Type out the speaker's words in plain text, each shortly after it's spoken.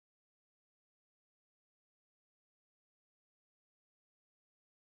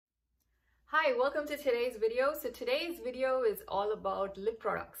Hi, welcome to today's video. So today's video is all about lip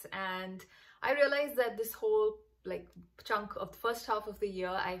products, and I realized that this whole chunk of the first half of the year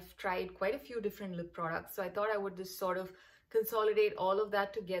I've tried quite a few different lip products. So I thought I would just sort of consolidate all of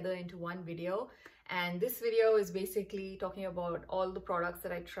that together into one video. And this video is basically talking about all the products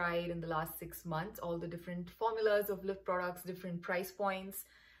that I tried in the last 6 months, all the different formulas of lip products, different price points,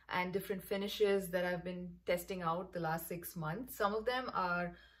 and different finishes that I've been testing out the last 6 months. Some of them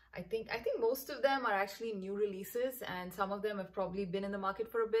are I think most of them are actually new releases, and some of them have probably been in the market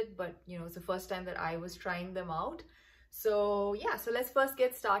for a bit, but you know, it's the first time that I was trying them out. So yeah, so let's first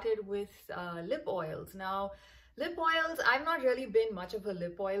get started with lip oils. Now, lip oils, I've not really been much of a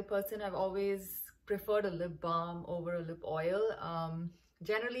lip oil person. I've always preferred a lip balm over a lip oil.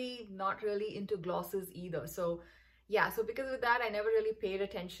 Generally not really into glosses either. So yeah, so because of that, I never really paid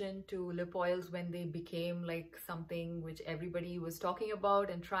attention to lip oils when they became like something which everybody was talking about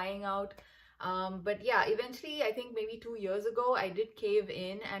and trying out. But yeah, eventually, I think maybe 2 years ago, I did cave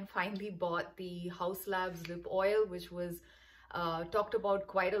in and finally bought the Haus Labs lip oil, which was talked about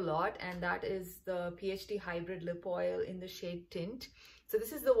quite a lot. And that is the PhD Hybrid Lip Oil in the shade Tint. So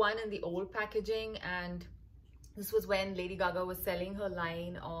this is the one in the old packaging, and this was when Lady Gaga was selling her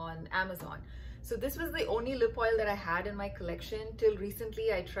line on Amazon. So this was the only lip oil that I had in my collection. Till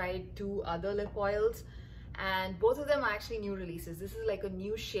recently, I tried 2 other lip oils, and both of them are actually new releases. This is like a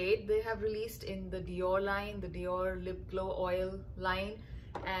new shade they have released in the Dior line, the Dior Lip Glow Oil line,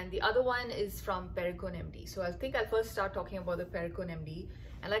 and the other one is from Perricone MD. So I think I'll first start talking about the Perricone MD.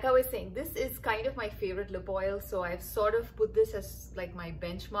 And like I was saying, this is kind of my favorite lip oil, so I've sort of put this as like my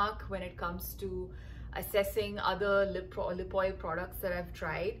benchmark when it comes to assessing other lip oil products that I've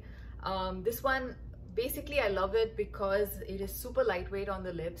tried. This one, basically I love it because it is super lightweight on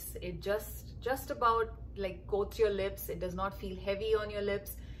the lips. It just about like coats your lips. It does not feel heavy on your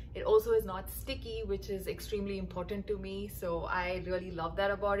lips. It also is not sticky, which is extremely important to me. So I really love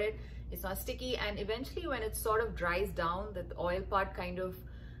that about it. It's not sticky, and eventually when it sort of dries down, that the oil part kind of,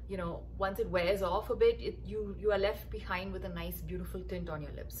 you know, once it wears off a bit, you are left behind with a nice beautiful tint on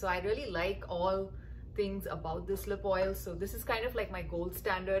your lips. So I really like all things about this lip oil. So this is kind of like my gold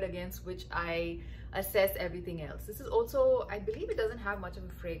standard against which I assess everything else. This is also, I believe it doesn't have much of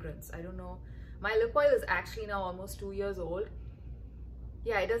a fragrance. I don't know. My lip oil is actually now almost 2 years old.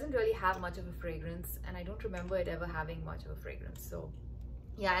 Yeah, it doesn't really have much of a fragrance, and I don't remember it ever having much of a fragrance. So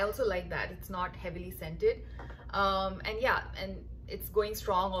yeah, I also like that. It's not heavily scented. And yeah, and it's going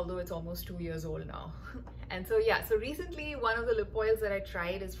strong, although it's almost 2 years old now. And so yeah, so recently one of the lip oils that I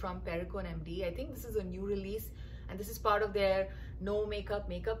tried is from Perricone MD. I think this is a new release, and this is part of their no makeup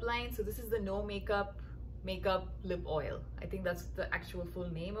line. So this is the no makeup lip oil. I think that's the actual full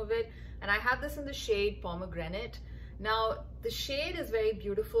name of it. And I have this in the shade Pomegranate. Now the shade is very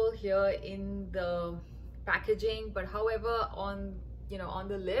beautiful here in the packaging, but however on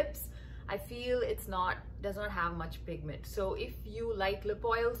the lips, I feel does not have much pigment. So if you like lip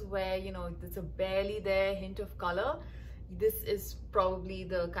oils where, you know, there's a barely there hint of color, this is probably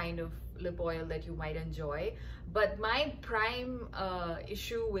the kind of lip oil that you might enjoy. But my prime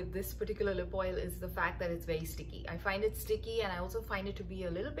issue with this particular lip oil is the fact that it's very sticky. I find it sticky, and I also find it to be a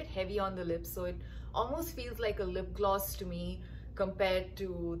little bit heavy on the lips. So it almost feels like a lip gloss to me compared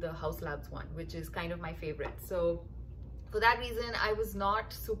to the Haus Labs one, which is kind of my favorite. So for that reason, I was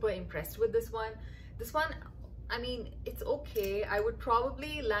not super impressed with this one. This one, I mean, it's okay. I would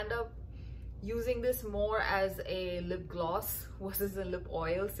probably land up using this more as a lip gloss versus a lip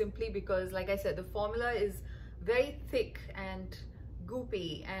oil, simply because, like I said, the formula is very thick and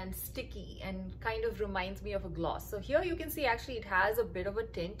goopy and sticky and kind of reminds me of a gloss. So here you can see actually it has a bit of a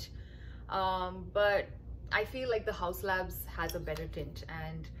tint, but I feel like the Haus Labs has a better tint,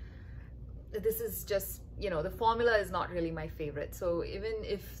 and this is just, you know, the formula is not really my favorite. So even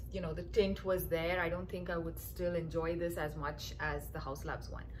if, you know, the tint was there, I don't think I would still enjoy this as much as the Haus Labs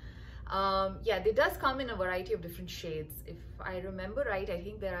one. Yeah, it does come in a variety of different shades. If I remember right, I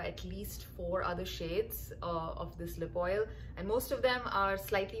think there are at least 4 other shades of this lip oil, and most of them are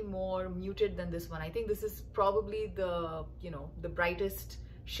slightly more muted than this one. I think this is probably the, you know, the brightest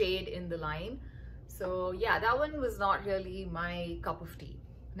shade in the line. So yeah, that one was not really my cup of tea.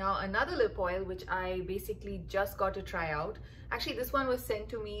 Now another lip oil which I basically just got to try out, actually this one was sent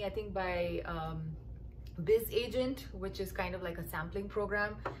to me I think by Biz Agent, which is kind of like a sampling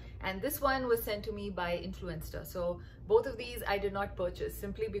program, and this one was sent to me by Influenster. So both of these I did not purchase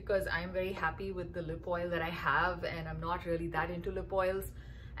simply because I'm very happy with the lip oil that I have, and I'm not really that into lip oils.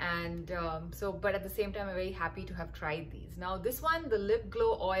 And but at the same time I'm very happy to have tried these. Now this one, the Lip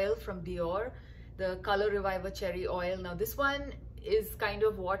Glow Oil from Dior, the Color Reviver Cherry Oil, now this one is kind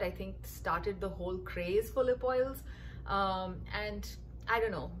of what I think started the whole craze for lip oils. And I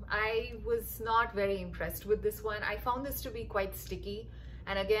don't know, I was not very impressed with this one. I found this to be quite sticky,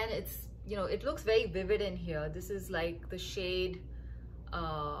 and again, it's, you know, it looks very vivid in here. This is like the shade,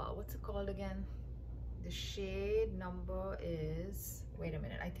 what's it called again? The shade number is, wait a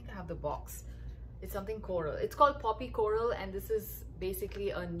minute, I think I have the box. It's something coral. It's called Poppy Coral, and this is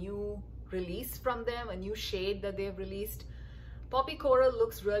basically a new release from them, a new shade that they've released. Poppy Coral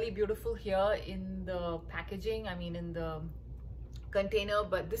looks really beautiful here in the packaging, I mean in the container,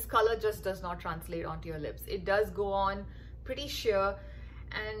 but this color just does not translate onto your lips. It does go on pretty sheer,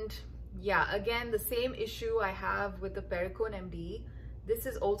 and yeah, again, the same issue I have with the Perricone MD. This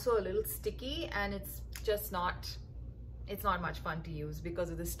is also a little sticky, and it's just not, it's not much fun to use because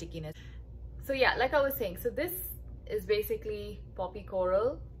of the stickiness. So yeah, like I was saying, so this is basically Poppy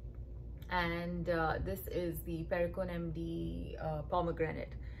Coral, and this is the Perricone MD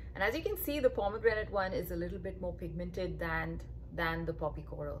pomegranate. And as you can see, the pomegranate one is a little bit more pigmented than the Poppy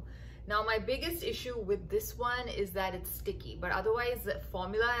Coral. Now, my biggest issue with this one is that it's sticky, but otherwise the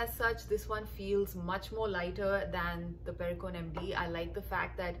formula as such, this one feels much more lighter than the Perricone MD. I like the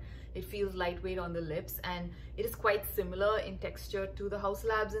fact that it feels lightweight on the lips, and it is quite similar in texture to the House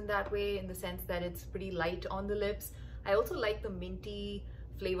Labs in that way, in the sense that it's pretty light on the lips. I also like the minty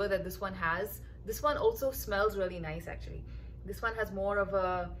flavor that this one has. This one also smells really nice, actually. This one has more of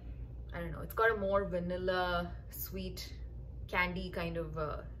a, I don't know, it's got a more vanilla, sweet, candy kind of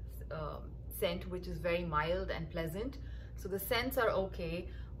scent, which is very mild and pleasant. So the scents are okay.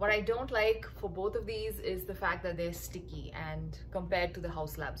 What I don't like for both of these is the fact that they're sticky and compared to the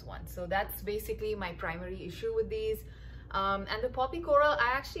House Labs one. So that's basically my primary issue with these. And the Poppy Coral,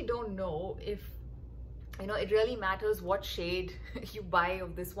 I actually don't know if, you know, it really matters what shade you buy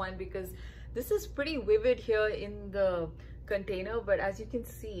of this one, because this is pretty vivid here in the container, but as you can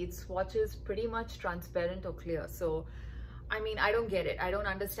see, it swatches pretty much transparent or clear. So I mean, I don't get it. I don't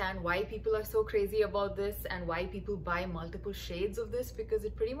understand why people are so crazy about this and why people buy multiple shades of this, because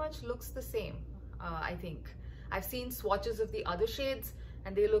it pretty much looks the same. I think I've seen swatches of the other shades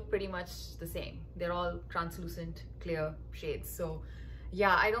and they look pretty much the same. They're all translucent, clear shades. So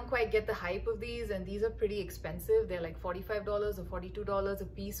yeah, I don't quite get the hype of these, and these are pretty expensive. They're like $45 or $42 a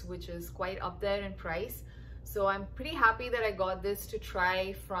piece, which is quite up there in price. So I'm pretty happy that I got this to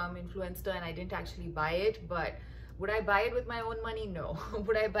try from Influenster and I didn't actually buy it, but would I buy it with my own money? No.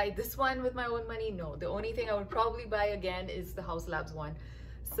 Would I buy this one with my own money? No. The only thing I would probably buy again is the House Labs one.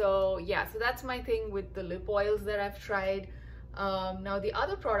 So yeah, so that's my thing with the lip oils that I've tried. Now the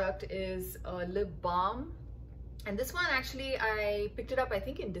other product is a lip balm. And this one actually, I picked it up I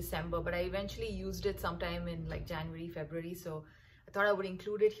think in December, but I eventually used it sometime in like January, February. So I thought I would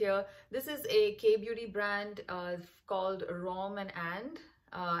include it here. This is a K-beauty brand called Rom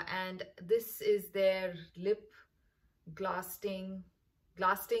and this is their lip glasting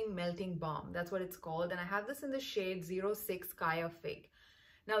melting balm. That's what it's called, and I have this in the shade 06 Kaya Fig.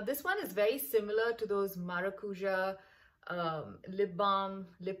 Now this one is very similar to those maracuja lip balm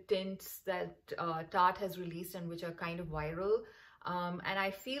lip tints that Tarte has released and which are kind of viral, and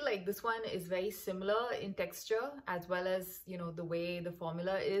I feel like this one is very similar in texture as well as, you know, the way the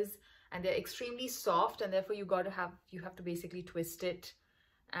formula is, and they're extremely soft, and therefore you have to basically twist it,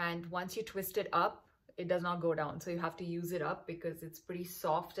 and once you twist it up, it does not go down. So you have to use it up because it's pretty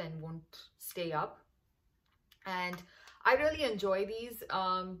soft and won't stay up. And I really enjoy these.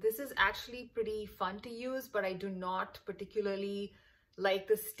 This is actually pretty fun to use, but I do not particularly like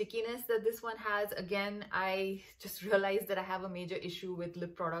the stickiness that this one has. Again, I just realized that I have a major issue with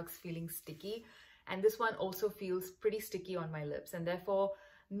lip products feeling sticky. And this one also feels pretty sticky on my lips, and therefore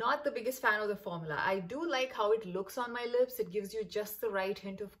not the biggest fan of the formula. I do like how it looks on my lips. It gives you just the right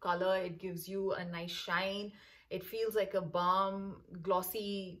hint of color. It gives you a nice shine. It feels like a balm,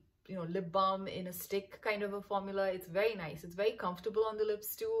 glossy, you know, lip balm in a stick kind of a formula. It's very nice. It's very comfortable on the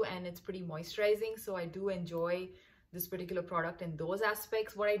lips too, and it's pretty moisturizing. So I do enjoy this particular product in those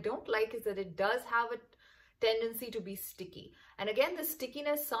aspects. What I don't like is that it does have a tendency to be sticky. And again, the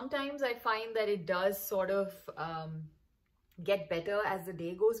stickiness, sometimes I find that it does sort of get better as the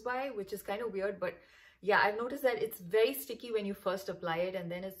day goes by, which is kind of weird. But yeah, I've noticed that it's very sticky when you first apply it,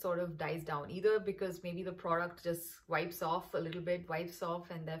 and then it sort of dies down, either because maybe the product just wipes off a little bit,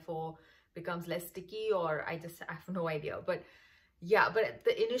 and therefore becomes less sticky, or I have no idea. But yeah, but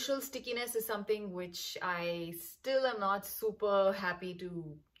the initial stickiness is something which I still am not super happy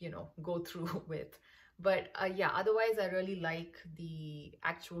to, you know, go through with. But yeah, otherwise I really like the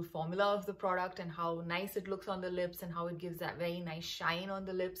actual formula of the product and how nice it looks on the lips and how it gives that very nice shine on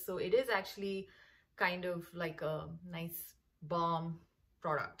the lips. So it is actually kind of like a nice balm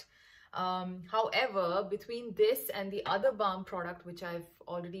product. However, between this and the other balm product, which I've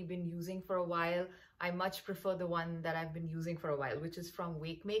already been using for a while, I much prefer the one that I've been using for a while, which is from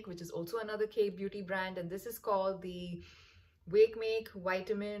Wakemake, which is also another K-beauty brand. And this is called the Wakemake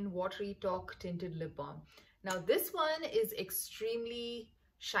Vitamin Watery Talk Tinted Lip Balm. Now, this one is extremely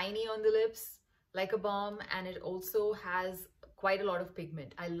shiny on the lips, like a balm, and it also has quite a lot of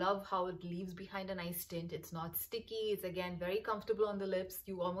pigment. I love how it leaves behind a nice tint. It's not sticky. It's again very comfortable on the lips.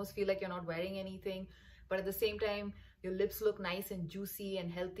 You almost feel like you're not wearing anything, but at the same time, your lips look nice and juicy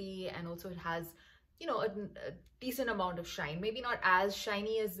and healthy, and also it has, you know, a decent amount of shine. Maybe not as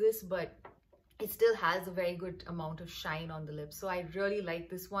shiny as this, but it still has a very good amount of shine on the lips. So I really like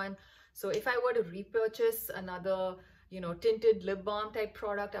this one. So if I were to repurchase another, you know, tinted lip balm type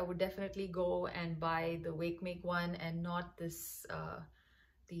product, I would definitely go and buy the Wakemake one and not this,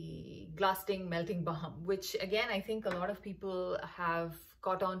 the Glasting Melting Balm, which again, I think a lot of people have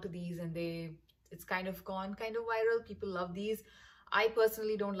caught on to these and it's kind of gone kind of viral. People love these. I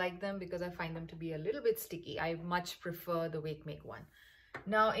personally don't like them because I find them to be a little bit sticky. I much prefer the Wakemake one.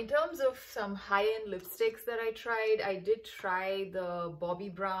 Now, in terms of some high-end lipsticks that I did try the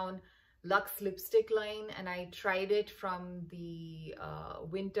Bobbi Brown Luxe lipstick line, and I tried it from the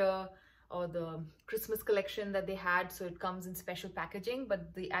winter or the Christmas collection that they had. So it comes in special packaging,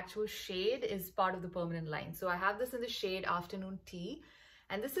 but the actual shade is part of the permanent line. So I have this in the shade Afternoon Tea,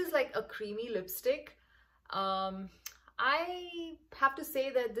 and this is like a creamy lipstick. I have to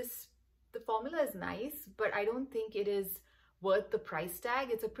say that the formula is nice, but I don't think it is worth the price tag.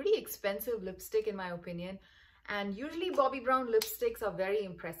 It's a pretty expensive lipstick in my opinion. And usually Bobbi Brown lipsticks are very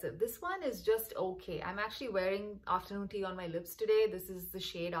impressive. This one is just okay. I'm actually wearing Afternoon Tea on my lips today. This is the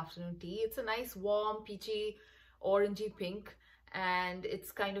shade Afternoon Tea. It's a nice warm, peachy, orangey pink. And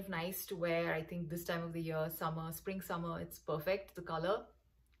it's kind of nice to wear, I think, this time of the year, summer, spring, summer. It's perfect, the color.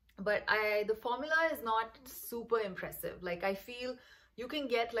 But the formula is not super impressive. Like, I feel you can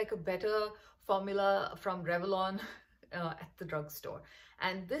get like a better formula from Revlon at the drugstore.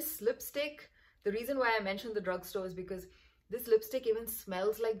 And this lipstick, the reason why I mentioned the drugstore is because this lipstick even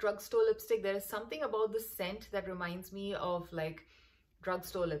smells like drugstore lipstick. There is something about the scent that reminds me of like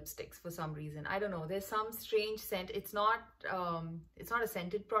drugstore lipsticks for some reason. I don't know. There's some strange scent. It's not a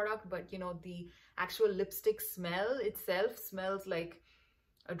scented product, but you know, the actual lipstick smell itself smells like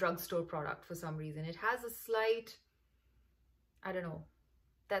a drugstore product for some reason. It has a slight, I don't know,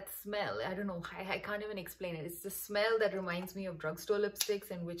 that smell. I don't know. I can't even explain it. It's the smell that reminds me of drugstore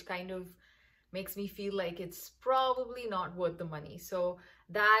lipsticks, and which kind of makes me feel like it's probably not worth the money. So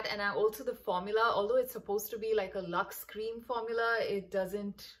that, and also the formula, although it's supposed to be like a luxe cream formula, it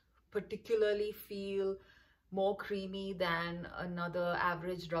doesn't particularly feel more creamy than another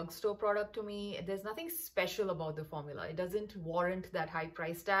average drugstore product to me. There's nothing special about the formula. It doesn't warrant that high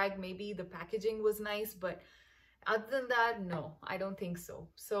price tag. Maybe the packaging was nice, but other than that, no, I don't think so.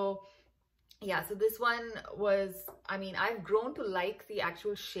 So yeah, so this one was, I mean, I've grown to like the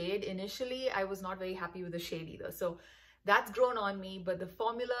actual shade. Initially, I was not very happy with the shade either. So that's grown on me, but the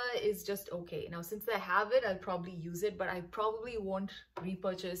formula is just okay. Now, since I have it, I'll probably use it, but I probably won't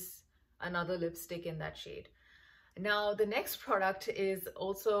repurchase another lipstick in that shade. Now, the next product is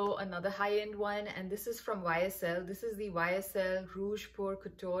also another high-end one, and this is from YSL. This is the YSL Rouge Pour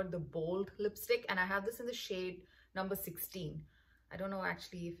Couture, the bold lipstick, and I have this in the shade number 16. I don't know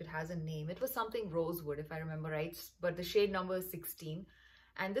actually if it has a name. It was something rosewood, if I remember right, but the shade number is 16.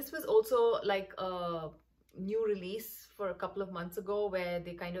 And this was also like a new release for a couple of months ago where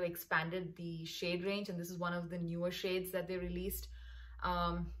they kind of expanded the shade range, and this is one of the newer shades that they released.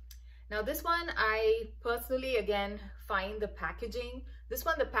 Now this one, I personally, again, find the packaging. This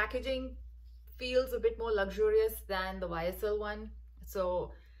one, the packaging feels a bit more luxurious than the YSL one.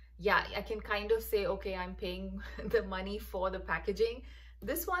 So yeah, I can kind of say, okay, I'm paying the money for the packaging.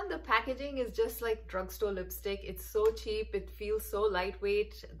 This one, the packaging is just like drugstore lipstick. It's so cheap. It feels so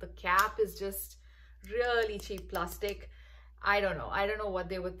lightweight. The cap is just really cheap plastic. I don't know. I don't know what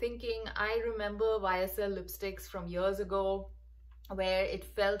they were thinking. I remember YSL lipsticks from years ago where it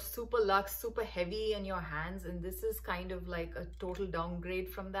felt super luxe, super heavy in your hands. And this is kind of like a total downgrade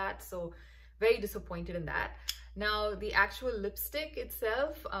from that. So very disappointed in that. Now, the actual lipstick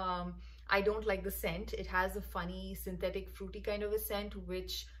itself, I don't like the scent. It has a funny synthetic fruity kind of a scent,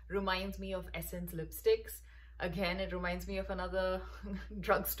 which reminds me of Essence lipsticks. Again, it reminds me of another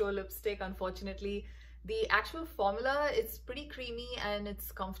drugstore lipstick, unfortunately. The actual formula is pretty creamy and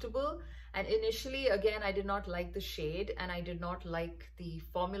it's comfortable. And initially, again, I did not like the shade and I did not like the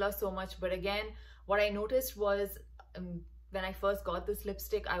formula so much. But again, what I noticed was when I first got this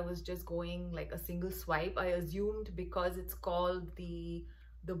lipstick, I was just going like a single swipe. I assumed because it's called the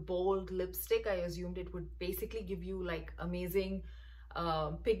bold lipstick, I assumed it would basically give you like amazing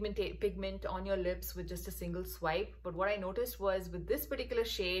pigment on your lips with just a single swipe. But what I noticed was with this particular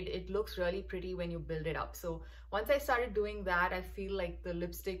shade, it looks really pretty when you build it up. So once I started doing that, I feel like the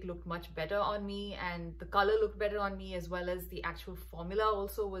lipstick looked much better on me, and the color looked better on me, as well as the actual formula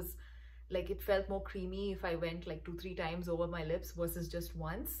also was like, it felt more creamy if I went like 2-3 times over my lips versus just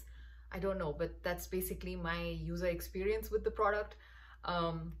once. I don't know, but that's basically my user experience with the product.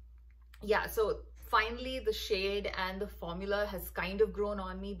 Yeah, so finally the shade and the formula has kind of grown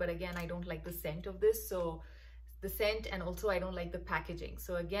on me, but again, I don't like the scent of this. So the scent, and also I don't like the packaging.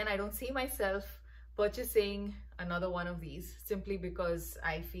 So again, I don't see myself purchasing another one of these, simply because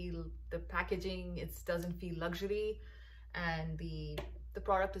I feel the packaging, it doesn't feel luxury, and the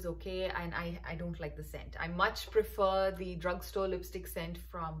product is okay, and I don't like the scent. I much prefer the drugstore lipstick scent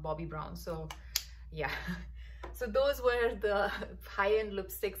from Bobbi Brown. So yeah. So those were the high-end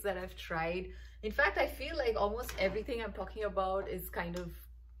lipsticks that I've tried. In fact, I feel like almost everything I'm talking about is kind of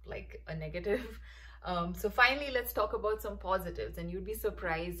like a negative. So finally, let's talk about some positives. And you'd be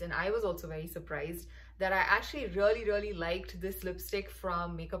surprised, and I was also very surprised, that I actually really liked this lipstick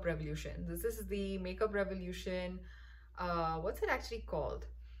from Makeup Revolution. This is the Makeup Revolution, what's it actually called?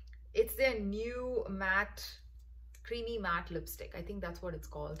 It's their new matte, creamy matte lipstick. I think that's what it's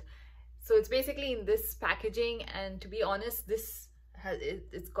called. So it's basically in this packaging, and to be honest, this has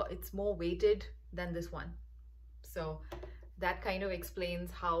it's more weighted than this one. So that kind of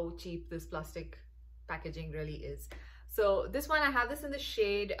explains how cheap this plastic packaging really is. So this one, I have this in the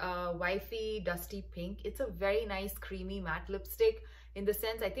shade Wifey Dusty Pink. It's a very nice creamy matte lipstick, in the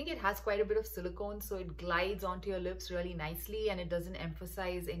sense I think it has quite a bit of silicone, so it glides onto your lips really nicely, and it doesn't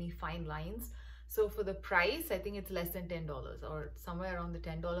emphasize any fine lines. So for the price, I think it's less than $10, or somewhere around the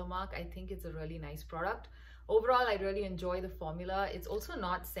 $10 mark. I think it's a really nice product. Overall, I really enjoy the formula. It's also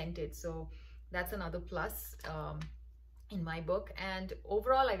not scented, so that's another plus in my book. And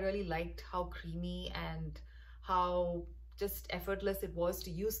overall, I really liked how creamy and how just effortless it was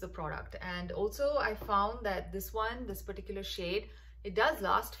to use the product. And also I found that this particular shade, it does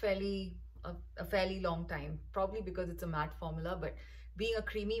last a fairly long time, probably because it's a matte formula, but being a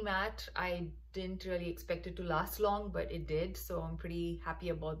creamy matte, I didn't really expect it to last long, but it did. So I'm pretty happy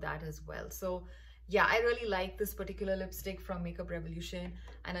about that as well. So yeah, I really like this particular lipstick from Makeup Revolution.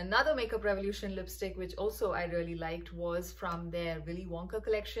 And another Makeup Revolution lipstick, which also I really liked, was from their Willy Wonka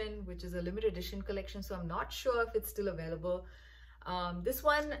collection, which is a limited edition collection. So I'm not sure if it's still available. This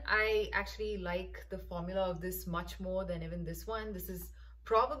one, I actually like the formula of this much more than even this one. This is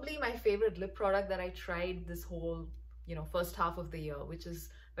probably my favorite lip product that I tried this whole first half of the year, which is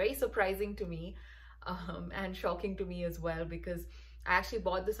very surprising to me and shocking to me as well, because I actually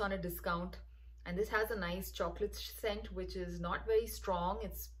bought this on a discount, and this has a nice chocolate scent, which is not very strong.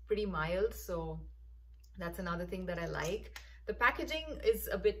 It's pretty mild, so that's another thing that I like. The packaging is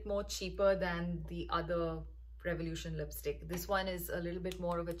a bit more cheaper than the other Revolution lipstick. This one is a little bit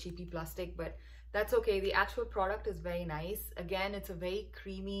more of a cheapy plastic, but that's okay. The actual product is very nice. Again, it's a very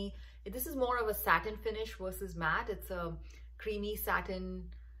creamy, this is more of a satin finish versus matte. It's a creamy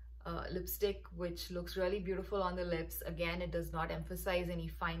satin lipstick, which looks really beautiful on the lips. Again, it does not emphasize any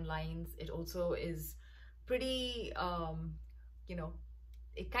fine lines. It also is pretty,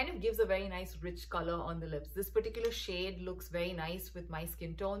 it kind of gives a very nice rich color on the lips. This particular shade looks very nice with my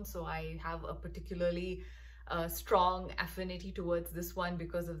skin tone, so I have a particularly strong affinity towards this one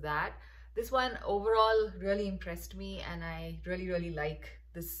because of that. This one overall really impressed me, and I really like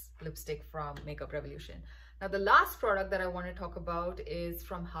this lipstick from Makeup Revolution. Now the last product that I want to talk about is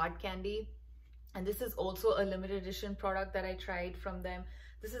from Hard Candy, and this is also a limited edition product that I tried from them.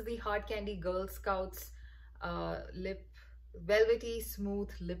 This is the Hard Candy Girl Scouts Velvety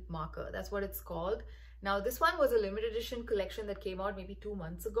Smooth Lip Marker. That's what it's called. Now this one was a limited edition collection that came out maybe 2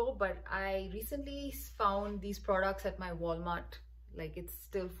 months ago, but I recently found these products at my Walmart. Like, it's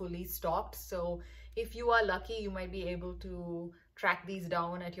still fully stocked, so if you are lucky, you might be able to track these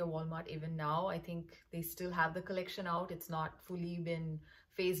down at your Walmart even now. I think they still have the collection out. It's not fully been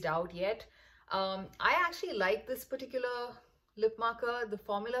phased out yet. I actually like this particular lip marker. The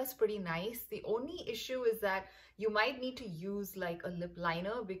formula is pretty nice. The only issue is that you might need to use like a lip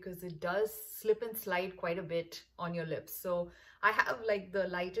liner, because it does slip and slide quite a bit on your lips. So I have like the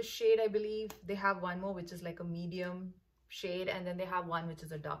lightest shade, I believe. They have one more which is like a medium shade, and then they have one which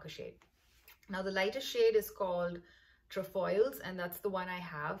is a darker shade. Now the lightest shade is called Trefoils, and that's the one I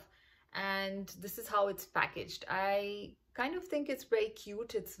have, and this is how it's packaged. I kind of think it's very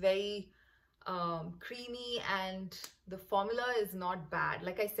cute. It's very creamy, and the formula is not bad.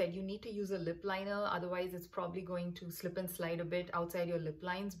 Like I said, you need to use a lip liner, otherwise it's probably going to slip and slide a bit outside your lip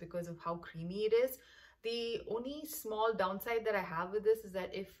lines because of how creamy it is. The only small downside that I have with this is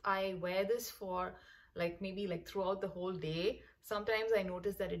that if I wear this for maybe throughout the whole day, sometimes I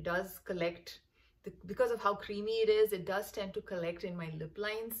notice that it does collect, because of how creamy it is, it does tend to collect in my lip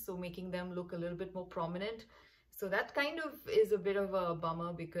lines, so making them look a little bit more prominent. So that kind of is a bit of a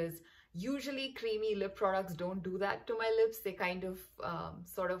bummer, because usually creamy lip products don't do that to my lips. They kind of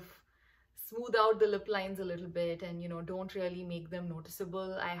sort of smooth out the lip lines a little bit and, you know, don't really make them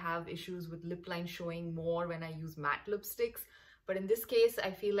noticeable. I have issues with lip lines showing more when I use matte lipsticks. But in this case,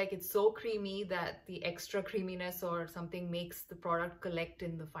 I feel like it's so creamy that the extra creaminess or something makes the product collect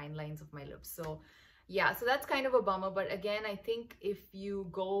in the fine lines of my lips. So yeah, so that's kind of a bummer. But again, I think if you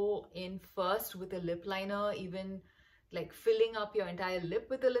go in first with a lip liner, even like filling up your entire lip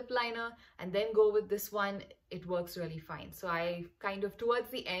with a lip liner and then go with this one, it works really fine. So I kind of, towards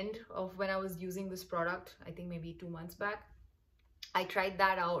the end of when I was using this product, I think maybe 2 months back, I tried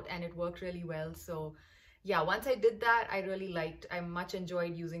that out and it worked really well. So yeah, once I did that, I much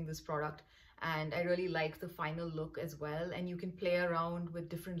enjoyed using this product, and I really liked the final look as well. And you can play around with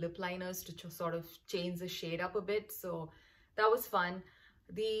different lip liners to sort of change the shade up a bit. So that was fun.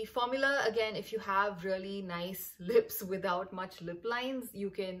 The formula, again, if you have really nice lips without much lip lines, you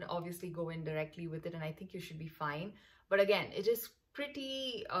can obviously go in directly with it and I think you should be fine. But again, it is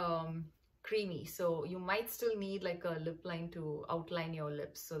pretty creamy, so you might still need like a lip line to outline your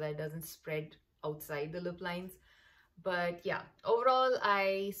lips so that it doesn't spread outside the lip lines. But yeah, overall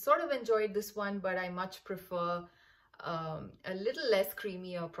I sort of enjoyed this one, but I much prefer a little less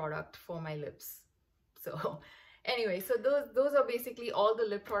creamier product for my lips. So anyway, so those are basically all the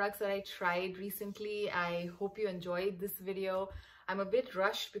lip products that I tried recently. I hope you enjoyed this video. I'm a bit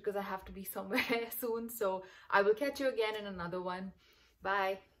rushed because I have to be somewhere soon, so I will catch you again in another one.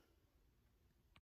 Bye.